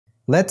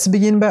Let's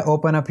begin by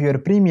open up your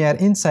Premiere.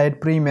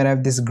 Inside Premiere, I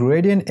have this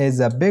gradient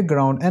as a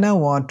background and I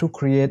want to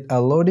create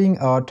a loading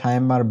or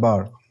timer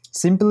bar.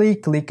 Simply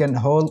click and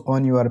hold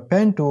on your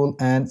pen tool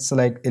and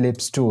select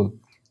ellipse tool.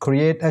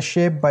 Create a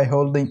shape by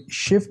holding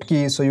shift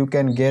key so you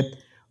can get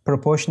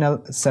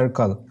proportional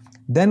circle.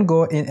 Then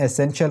go in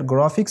Essential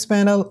Graphics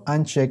panel,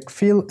 uncheck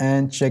Fill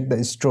and check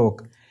the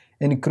stroke.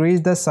 Increase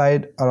the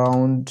size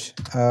around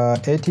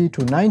 80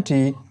 to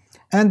 90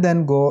 and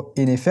then go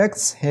in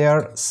Effects.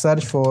 Here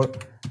search for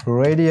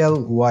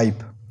Radial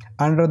Wipe.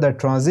 Under the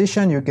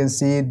transition you can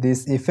see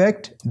this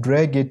effect.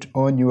 Drag it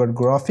on your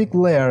graphic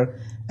layer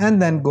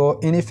and then go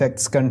in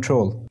Effects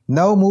Control.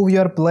 Now move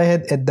your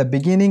playhead at the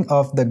beginning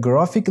of the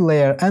graphic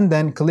layer and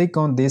then click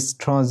on this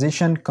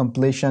transition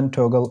completion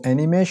toggle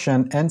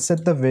animation and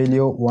set the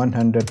value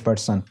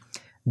 100%.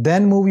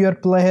 Then move your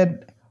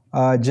playhead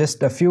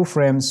just a few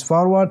frames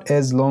forward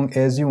as long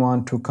as you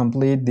want to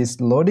complete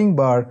this loading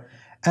bar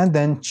and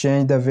then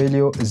change the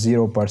value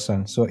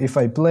 0%. So if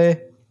I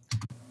play,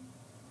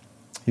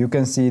 you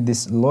can see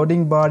this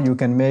loading bar. You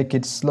can make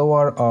it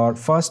slower or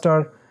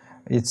faster.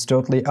 It's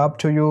totally up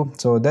to you.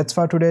 So that's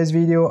for today's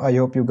video. I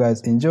hope you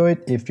guys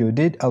enjoyed. If you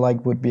did, a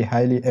like would be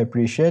highly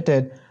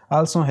appreciated.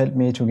 Also help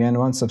me to gain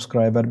 1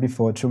 subscriber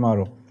before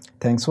tomorrow.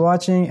 Thanks for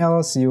watching and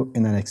I'll see you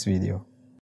in the next video.